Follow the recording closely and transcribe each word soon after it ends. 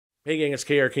Hey gang, it's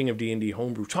KR King of D&D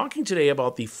Homebrew, talking today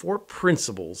about the 4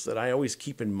 principles that I always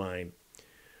keep in mind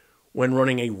when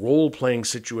running a role-playing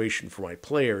situation for my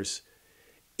players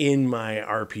in my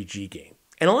RPG game.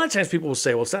 And a lot of times people will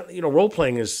say, well, it's not,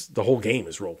 role-playing is, the whole game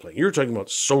is role-playing. You're talking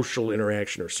about social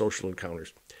interaction or social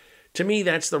encounters. To me,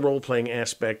 that's the role-playing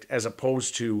aspect as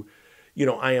opposed to,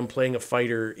 I am playing a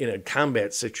fighter in a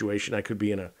combat situation. I could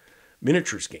be in a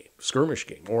miniatures game, skirmish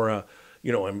game, or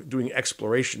I'm doing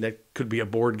exploration. That could be a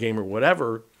board game or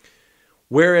whatever.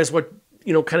 Whereas what,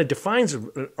 kind of defines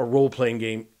a role-playing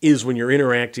game is when you're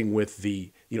interacting with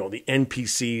the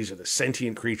NPCs or the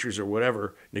sentient creatures or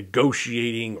whatever,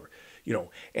 negotiating or,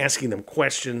 asking them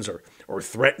questions or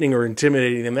threatening or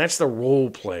intimidating them. That's the role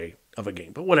play of a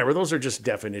game. But whatever, those are just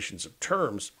definitions of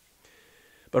terms.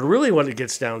 But really what it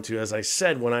gets down to, as I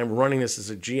said, when I'm running this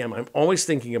as a GM, I'm always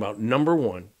thinking about, number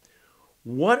one,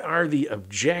 what are the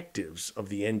objectives of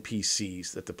the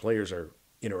NPCs that the players are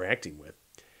interacting with?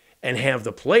 And have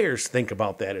the players think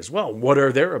about that as well. What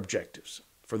are their objectives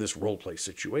for this role-play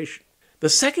situation? The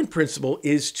second principle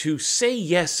is to say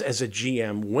yes as a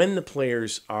GM when the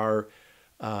players are,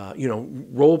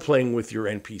 role-playing with your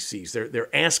NPCs.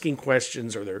 They're asking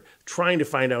questions, or they're trying to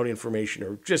find out information,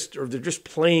 or they're just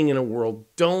playing in a world.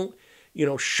 Don't,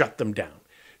 shut them down.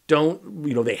 Don't,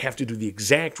 they have to do the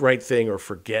exact right thing or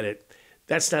forget it.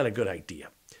 That's not a good idea.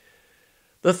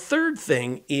 The third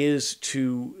thing is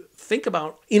to think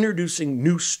about introducing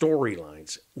new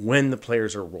storylines when the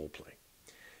players are role-playing,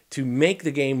 to make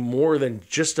the game more than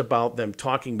just about them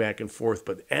talking back and forth.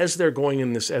 But as they're going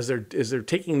in this, as they're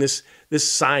taking this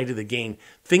side of the game,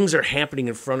 things are happening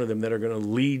in front of them that are going to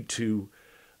lead to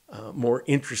more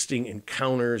interesting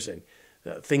encounters and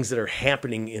things that are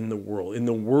happening in the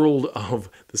world of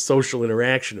the social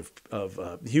interaction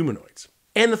of humanoids.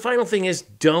 And the final thing is,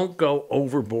 don't go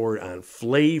overboard on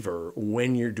flavor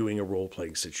when you're doing a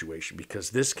role-playing situation, because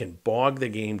this can bog the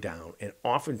game down, and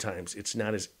oftentimes it's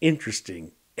not as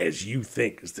interesting as you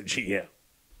think as the GM.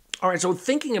 All right, so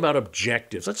thinking about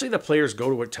objectives. Let's say the players go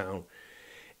to a town,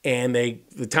 and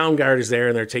the town guard is there,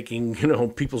 and they're taking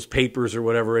people's papers or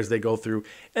whatever as they go through,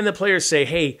 and the players say,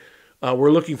 hey,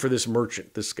 we're looking for this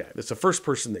merchant, this guy. That's the first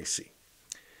person they see.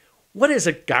 What is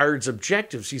a guard's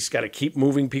objectives? He's got to keep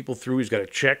moving people through. He's got to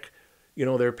check,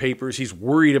 their papers. He's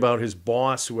worried about his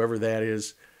boss, whoever that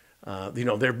is.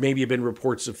 There maybe have been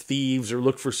reports of thieves or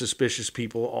look for suspicious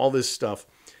people, all this stuff.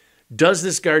 Does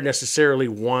this guard necessarily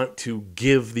want to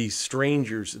give these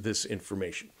strangers this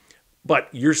information? But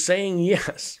you're saying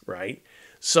yes, right?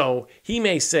 So he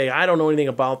may say, I don't know anything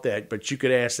about that, but you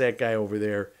could ask that guy over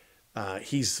there.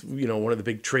 He's, one of the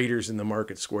big traders in the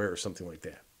market square or something like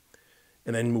that.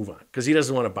 And then move on, because he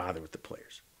doesn't want to bother with the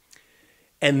players.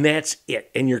 And that's it.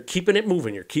 And you're keeping it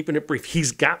moving. You're keeping it brief.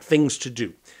 He's got things to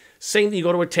do. Same thing, you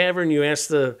go to a tavern, you ask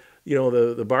the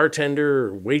bartender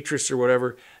or waitress or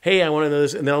whatever, hey, I want to know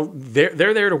this. And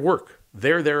they're there to work.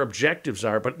 Their objectives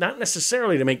are, but not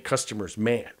necessarily to make customers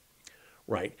mad,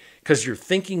 right? Because you're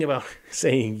thinking about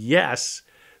saying yes.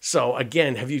 So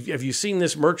again, have you seen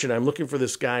this merchant? I'm looking for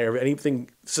this guy, or anything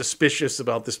suspicious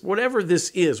about this, whatever this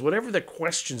is, whatever the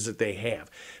questions that they have,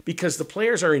 because the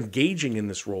players are engaging in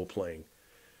this role playing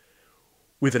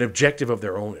with an objective of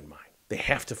their own in mind. They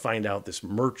have to find out this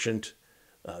merchant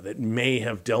that may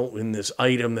have dealt in this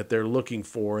item that they're looking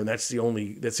for, and that's the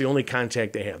only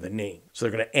contact they have, the name. So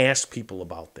they're going to ask people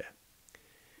about that.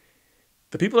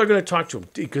 The people are going to talk to them,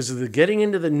 because the getting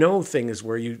into the know thing is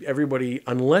where everybody,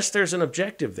 unless there's an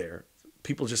objective there,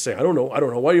 people just say, I don't know.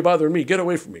 Why are you bothering me? Get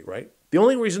away from me, right? The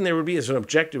only reason there would be is an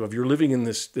objective of you're living in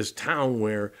this town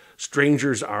where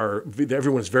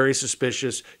everyone's very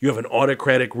suspicious. You have an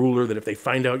autocratic ruler that if they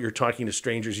find out you're talking to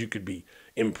strangers, you could be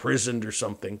imprisoned or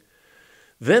something.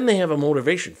 Then they have a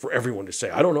motivation for everyone to say,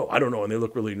 I don't know, and they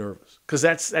look really nervous. Because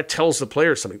that tells the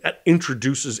players something. That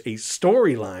introduces a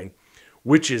storyline,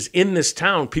 which is, in this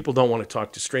town, people don't want to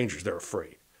talk to strangers. They're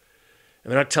afraid.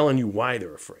 And they're not telling you why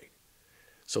they're afraid.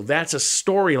 So that's a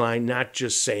storyline, not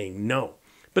just saying no.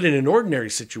 But in an ordinary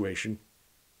situation,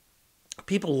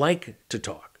 people like to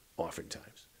talk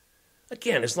oftentimes.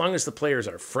 Again, as long as the players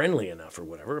are friendly enough or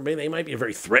whatever, they might be a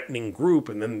very threatening group,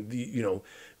 and then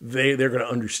they're going to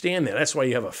understand that. That's why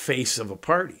you have a face of a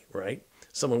party, right?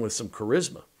 Someone with some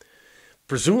charisma.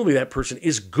 Presumably that person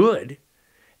is good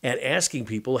at asking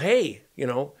people, hey,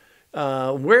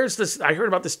 where's this? I heard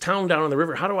about this town down on the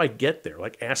river. How do I get there?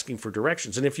 Like asking for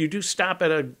directions. And if you do stop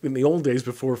in the old days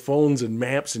before phones and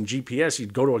maps and GPS,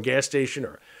 you'd go to a gas station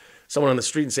or someone on the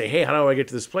street and say, hey, how do I get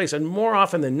to this place? And more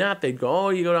often than not, they'd go, oh,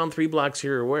 you go down 3 blocks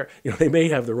here or where. They may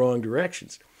have the wrong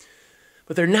directions.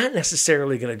 But they're not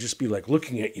necessarily going to just be like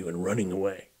looking at you and running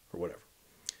away or whatever.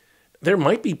 There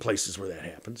might be places where that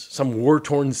happens. Some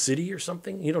war-torn city or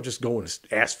something. You don't just go and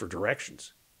ask for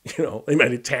directions. They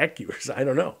might attack you or something. I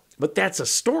don't know. But that's a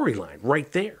storyline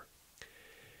right there.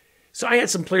 So I had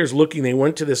some players looking. They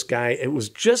went to this guy. It was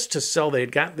just to sell. They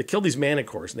killed these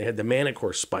manicores, and they had the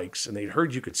manicore spikes, and they'd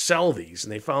heard you could sell these.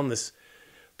 And they found this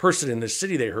person in the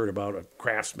city they heard about, a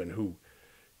craftsman who,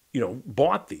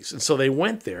 bought these. And so they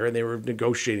went there, and they were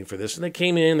negotiating for this. And they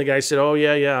came in. The guy said, "Oh,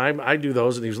 yeah, I do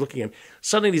those." And he was looking at him.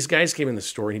 Suddenly, these guys came in the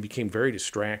store, and he became very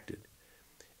distracted.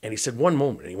 And he said, "One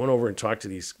moment." And he went over and talked to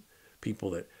these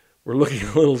people that were looking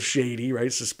a little shady,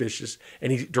 right, suspicious.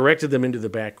 And he directed them into the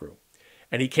back room.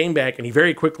 And he came back, and he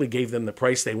very quickly gave them the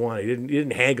price they wanted. He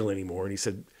didn't haggle anymore, and he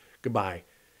said, "Goodbye."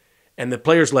 And the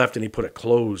players left, and he put a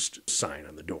closed sign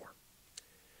on the door.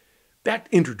 That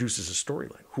introduces a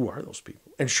storyline. Who are those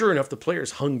people? And sure enough, the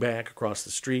players hung back across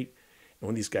the street, and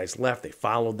when these guys left, they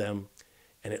followed them,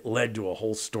 and it led to a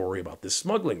whole story about this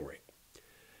smuggling ring.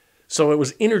 So it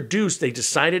was introduced. They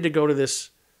decided to go to this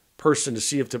person to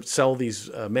see if to sell these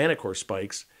manicore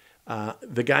spikes.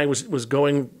 The guy was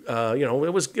going,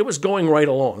 it was going right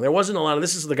along. There wasn't a lot of,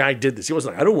 this is the guy did this. He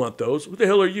wasn't like, "I don't want those. Who the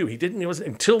hell are you?" It wasn't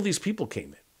until these people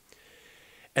came in.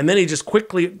 And then he just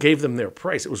quickly gave them their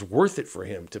price. It was worth it for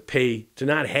him to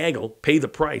not haggle, pay the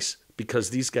price, because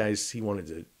these guys he wanted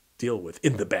to deal with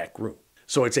in the back room.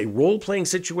 So it's a role-playing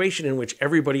situation in which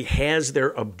everybody has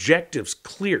their objectives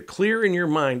clear in your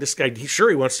mind. This guy,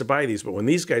 he wants to buy these, but when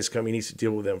these guys come, he needs to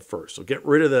deal with them first. So get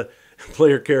rid of the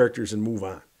player characters and move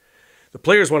on. The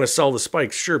players want to sell the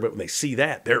spikes, sure, but when they see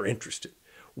that, they're interested.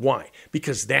 Why?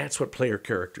 Because that's what player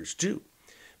characters do.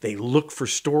 They look for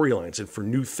storylines and for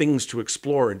new things to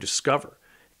explore and discover.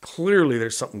 Clearly,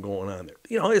 there's something going on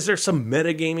there. Is there some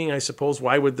metagaming, I suppose?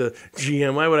 Why would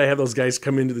I have those guys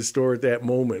come into the store at that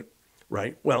moment,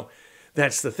 right? Well,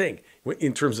 that's the thing.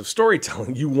 In terms of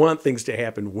storytelling, you want things to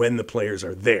happen when the players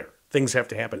are there. Things have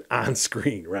to happen on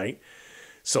screen, right?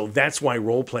 So that's why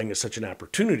role-playing is such an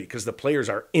opportunity, because the players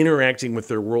are interacting with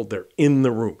their world. They're in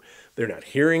the room. They're not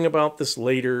hearing about this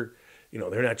later.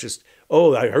 They're not just,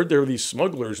 "Oh, I heard there were these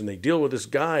smugglers and they deal with this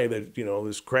guy that,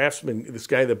 this craftsman, this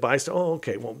guy that buys." Oh,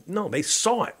 okay. Well, no, they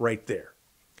saw it right there.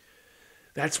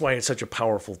 That's why it's such a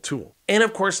powerful tool. And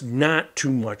of course, not too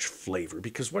much flavor,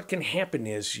 because what can happen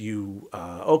is you're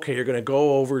going to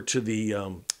go over to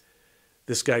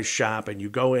this guy's shop, and you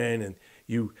go in and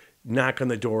you knock on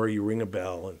the door, you ring a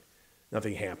bell, and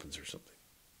nothing happens or something.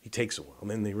 He takes a while,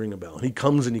 and then they ring a bell. And he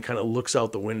comes and he kind of looks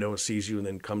out the window and sees you, and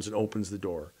then comes and opens the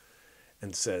door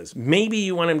and says, maybe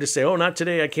you want him to say, "Oh, not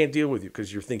today, I can't deal with you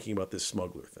because you're thinking about this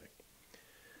smuggler thing."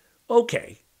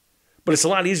 Okay. But it's a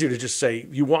lot easier to just say,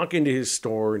 you walk into his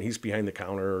store and he's behind the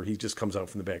counter, or he just comes out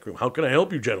from the back room. "How can I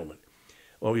help you, gentlemen?"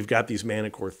 "Well, we've got these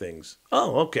manicore things."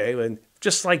 "Oh, okay." And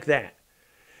just like that.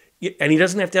 And he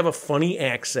doesn't have to have a funny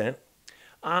accent.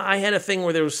 I had a thing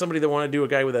where there was somebody that wanted to do a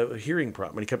guy with a hearing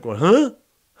problem, and he kept going, "Huh?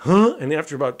 Huh?" And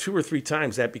after about 2 or 3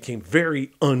 times, that became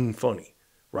very unfunny,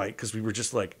 right? Because we were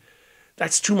just like,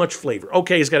 that's too much flavor.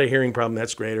 Okay, he's got a hearing problem,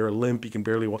 that's great, or a limp, he can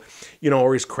barely walk,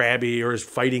 or he's crabby, or he's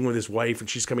fighting with his wife, and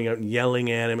she's coming out and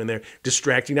yelling at him, and they're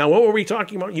distracting. Now, what were we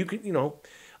talking about?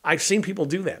 I've seen people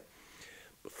do that.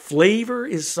 Flavor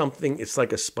is something, it's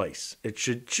like a spice. It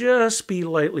should just be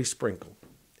lightly sprinkled,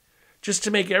 just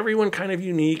to make everyone kind of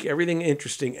unique, everything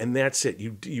interesting, and that's it.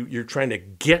 You're trying to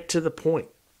get to the point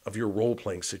of your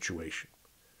role-playing situation.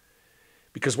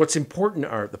 Because what's important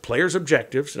are the players'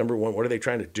 objectives. Number one, what are they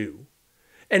trying to do?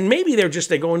 And maybe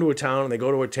they go into a town and they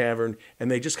go to a tavern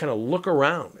and they just kind of look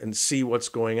around and see what's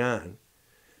going on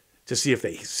to see if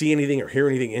they see anything or hear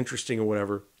anything interesting or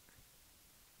whatever.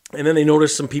 And then they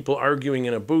notice some people arguing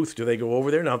in a booth. Do they go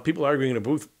over there? Now, people arguing in a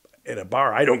booth at a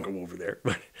bar, I don't go over there.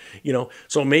 But,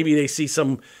 so maybe they see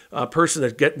some person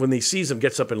that when they sees them,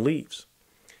 gets up and leaves.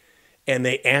 And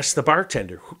they ask the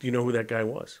bartender, "Do you know who that guy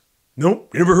was?"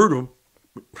 "Nope, never heard of him."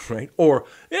 Right? Or,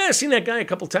 "Yeah, I've seen that guy a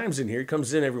couple times in here. He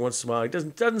comes in every once in a while. He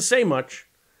doesn't say much,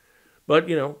 but,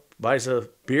 buys a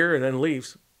beer and then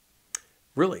leaves."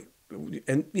 Really?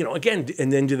 And, again,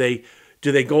 and then do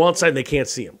they go outside and they can't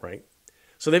see him, right?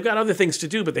 So they've got other things to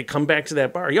do, but they come back to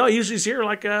that bar. "Yeah, usually he's here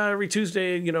like every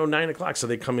Tuesday, 9 o'clock. So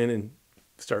they come in and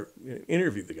start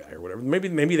interview the guy or whatever.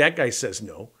 Maybe that guy says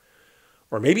no.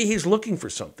 Or maybe he's looking for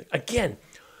something. Again,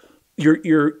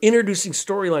 you're introducing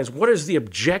storylines. What is the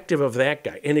objective of that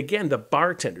guy? And again, the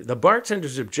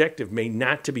bartender's objective may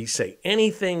not to be say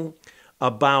anything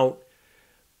about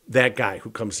that guy who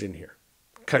comes in here,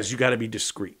 because you got to be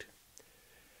discreet.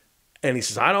 And he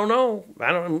says, "I don't know.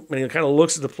 And he kind of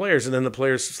looks at the players, and then the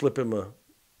players slip him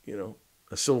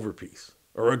a silver piece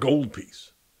or a gold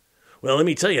piece. "Well, let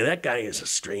me tell you, that guy is a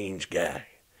strange guy.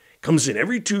 Comes in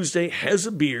every Tuesday, has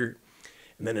a beer,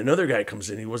 and then another guy comes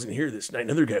in. He wasn't here this night.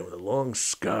 Another guy with a long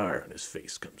scar on his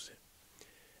face comes in,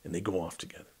 and they go off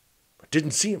together. I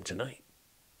didn't see him tonight.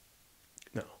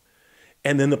 No.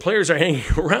 And then the players are hanging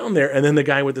around there, and then the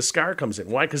guy with the scar comes in.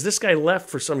 Why? Because this guy left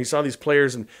for some. He saw these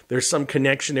players, and there's some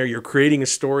connection there. You're creating a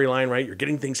storyline, right? You're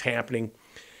getting things happening.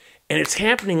 And it's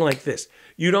happening like this.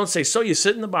 You don't say, so you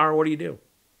sit in the bar, what do you do?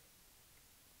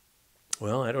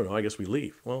 Well, I don't know, I guess we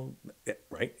leave. Well,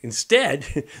 right? Instead,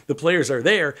 the players are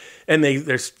there, and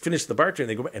they're finished the bartender, and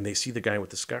they go back, and they see the guy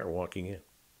with the scar walking in.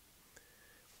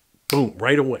 Boom,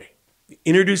 right away.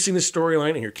 Introducing the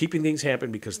storyline, and you're keeping things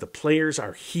happen because the players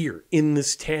are here in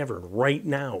this tavern right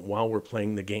now while we're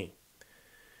playing the game.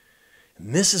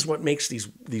 And this is what makes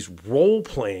these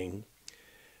role-playing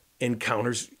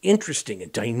encounters interesting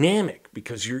and dynamic,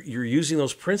 because you're using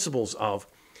those principles of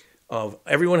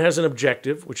everyone has an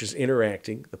objective, which is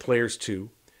interacting, the players too.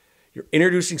 You're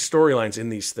introducing storylines in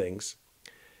these things.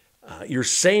 You're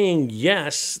saying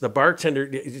yes. The bartender,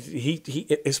 he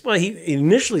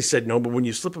initially said no, but when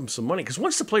you slip him some money, because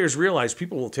once the players realize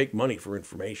people will take money for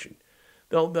information,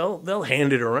 they'll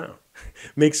hand it around.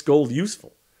 Makes gold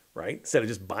useful, right? Instead of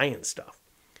just buying stuff.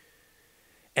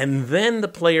 And then the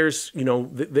players,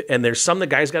 and there's the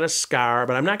guy's got a scar,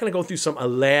 but I'm not going to go through some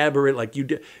elaborate, like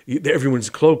everyone's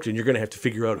cloaked and you're going to have to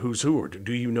figure out who's who, or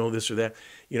do you know this or that?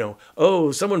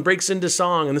 Someone breaks into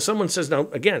song, and then someone says, now,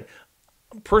 again,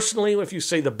 personally, if you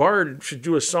say the bard should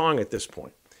do a song at this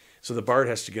point, so the bard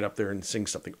has to get up there and sing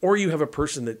something, or you have a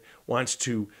person that wants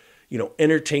to,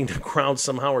 entertain the crowd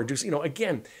somehow, or do,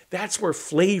 again, that's where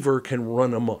flavor can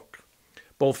run amok,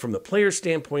 both from the player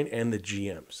standpoint and the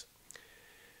GM's.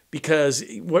 Because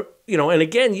and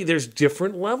again, there's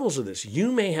different levels of this.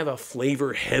 You may have a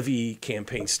flavor-heavy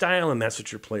campaign style, and that's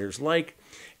what your players like.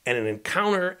 And an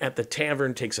encounter at the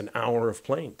tavern takes an hour of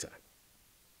playing time.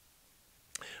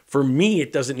 For me,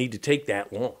 it doesn't need to take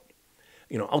that long.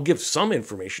 I'll give some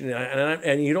information,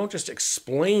 and you don't just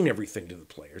explain everything to the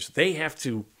players. They have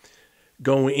to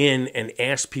go in and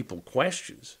ask people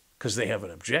questions, because they have an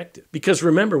objective. Because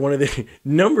remember, one of the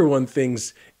number one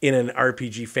things in an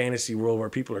RPG fantasy world where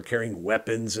people are carrying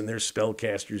weapons and they're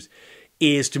spellcasters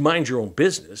is to mind your own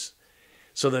business.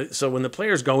 So when the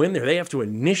players go in there, they have to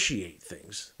initiate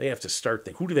things. They have to start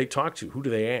things. Who do they talk to? Who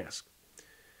do they ask?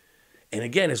 And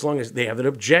again, as long as they have an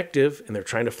objective and they're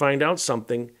trying to find out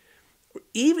something,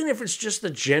 even if it's just the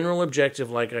general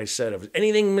objective, like I said, of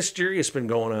anything mysterious been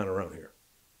going on around here?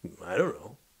 I don't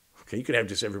know. Okay, you could have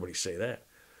just everybody say that.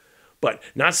 But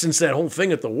not since that whole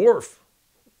thing at the wharf.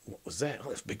 What was that? Oh,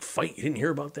 this big fight. You didn't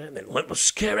hear about that? And then let us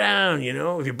get down,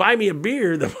 If you buy me a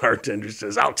beer, the bartender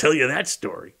says, I'll tell you that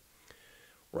story.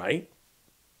 Right?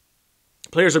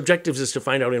 Players' objectives is to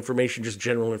find out information, just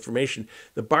general information.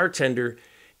 The bartender,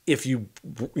 if you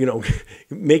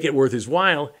make it worth his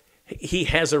while, he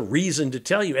has a reason to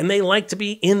tell you. And they like to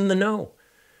be in the know.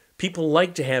 People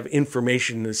like to have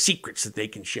information, the secrets that they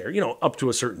can share, up to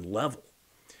a certain level.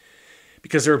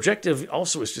 Because their objective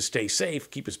also is to stay safe,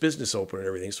 keep his business open and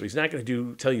everything. So he's not going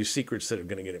to tell you secrets that are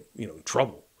going to get him, in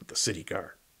trouble with the city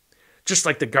guard. Just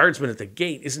like the guardsman at the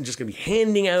gate isn't just going to be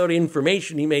handing out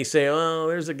information. He may say, oh,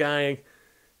 there's a guy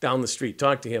down the street.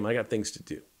 Talk to him. I got things to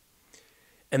do.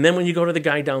 And then when you go to the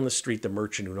guy down the street, the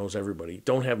merchant who knows everybody,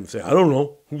 don't have him say, I don't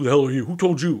know. Who the hell are you? Who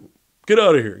told you? Get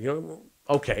out of here.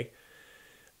 Okay.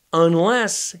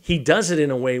 Unless he does it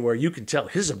in a way where you can tell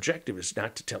his objective is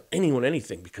not to tell anyone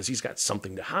anything because he's got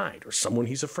something to hide or someone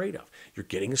he's afraid of. You're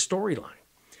getting a storyline.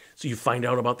 So you find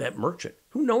out about that merchant.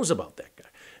 Who knows about that guy?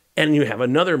 And you have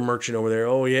another merchant over there.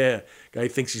 Oh, yeah, guy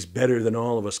thinks he's better than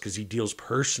all of us because he deals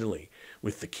personally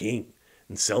with the king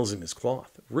and sells him his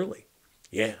cloth. Really?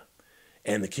 Yeah.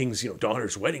 And the king's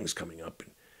daughter's wedding's coming up.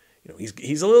 And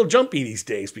he's a little jumpy these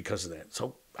days because of that.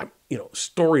 So,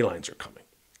 storylines are coming.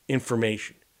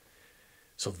 Information.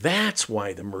 So that's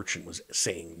why the merchant was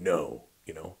saying no,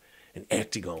 and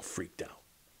acting all freaked out.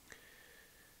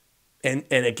 And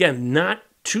again, not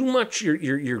too much.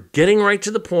 You're getting right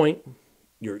to the point.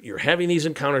 You're having these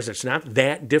encounters. It's not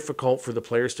that difficult for the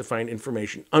players to find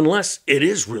information, unless it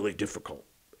is really difficult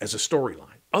as a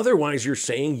storyline. Otherwise, you're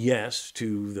saying yes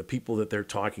to the people that they're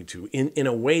talking to in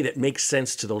a way that makes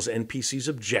sense to those NPCs'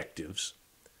 objectives.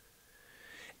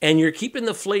 And you're keeping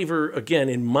the flavor, again,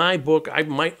 in my book, I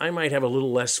might have a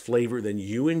little less flavor than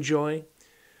you enjoy.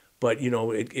 But,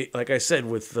 like I said,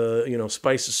 with,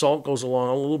 spice and salt goes along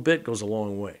a little bit, goes a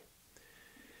long way.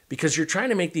 Because you're trying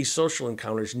to make these social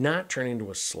encounters not turn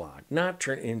into a slog, not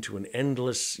turn into an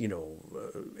endless,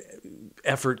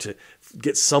 effort to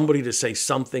get somebody to say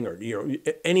something or,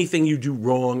 anything you do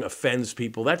wrong offends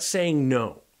people. That's saying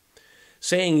no.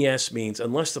 Saying yes means,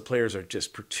 unless the players are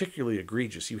just particularly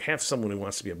egregious, you have someone who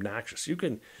wants to be obnoxious. You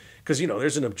can, because,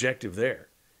 there's an objective there.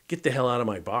 Get the hell out of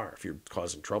my bar if you're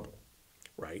causing trouble,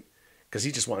 right? Because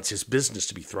he just wants his business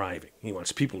to be thriving. He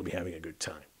wants people to be having a good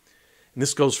time. And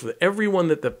this goes for everyone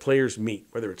that the players meet,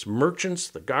 whether it's merchants,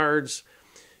 the guards,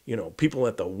 people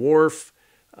at the wharf,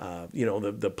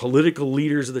 the political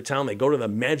leaders of the town. They go to the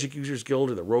Magic Users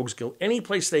Guild or the Rogues Guild. Any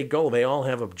place they go, they all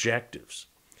have objectives.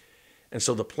 And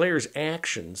so the players'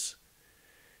 actions,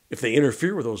 if they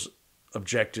interfere with those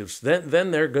objectives,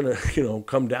 then they're going to,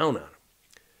 come down on them.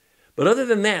 But other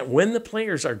than that, when the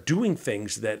players are doing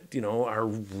things that, are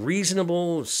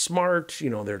reasonable, smart,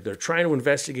 they're trying to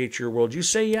investigate your world, you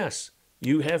say yes.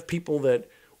 You have people that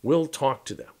will talk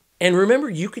to them. And remember,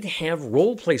 you can have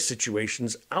role-play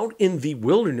situations out in the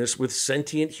wilderness with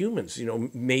sentient humans,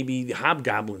 maybe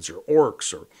hobgoblins or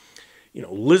orcs or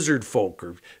lizard folk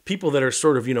or people that are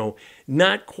sort of,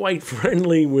 not quite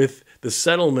friendly with the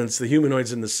settlements, the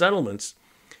humanoids in the settlements,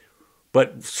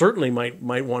 but certainly might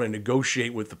want to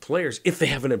negotiate with the players if they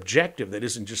have an objective that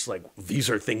isn't just like, these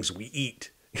are things we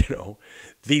eat,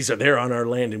 they're on our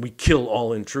land and we kill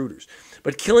all intruders.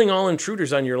 But killing all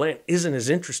intruders on your land isn't as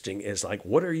interesting as like,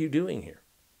 what are you doing here?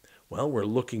 Well, we're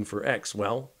looking for X.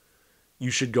 Well,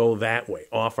 you should go that way,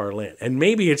 off our land. And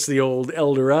maybe it's the old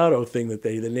El Dorado thing that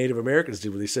the Native Americans did,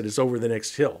 where they said it's over the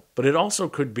next hill. But it also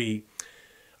could be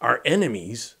our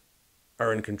enemies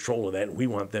are in control of that, and we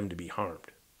want them to be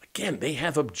harmed. Again, they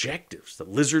have objectives. The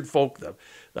lizard folk, the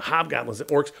hobgoblins, the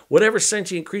orcs, whatever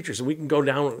sentient creatures, and we can go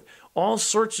down all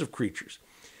sorts of creatures,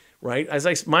 right?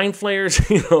 Mind flayers,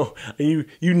 you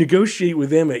negotiate with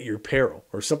them at your peril,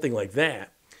 or something like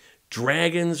that.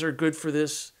 Dragons are good for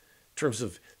this, in terms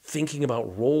of thinking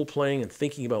about role-playing and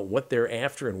thinking about what they're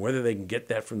after and whether they can get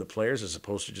that from the players as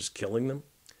opposed to just killing them.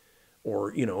 Or,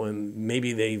 and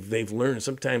maybe they've learned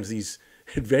sometimes these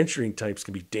adventuring types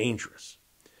can be dangerous.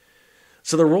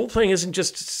 So the role-playing isn't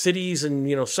just cities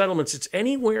and, settlements. It's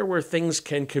anywhere where things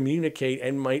can communicate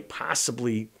and might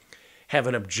possibly have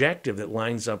an objective that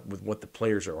lines up with what the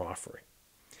players are offering.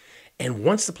 And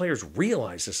once the players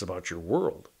realize this about your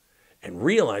world and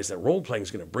realize that role-playing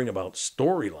is going to bring about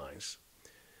storylines,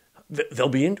 they'll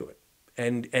be into it.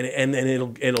 And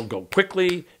then it'll go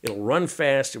quickly, it'll run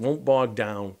fast, it won't bog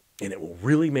down, and it will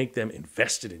really make them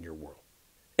invested in your world.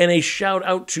 And a shout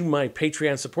out to my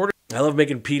Patreon supporters. I love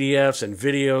making PDFs and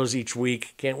videos each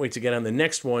week. Can't wait to get on the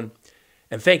next one.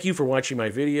 And thank you for watching my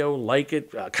video. Like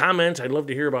it, comment. I'd love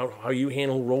to hear about how you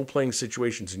handle role-playing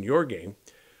situations in your game.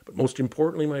 But most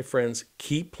importantly, my friends,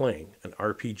 keep playing an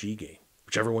RPG game,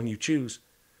 whichever one you choose,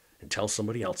 and tell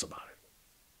somebody else about it.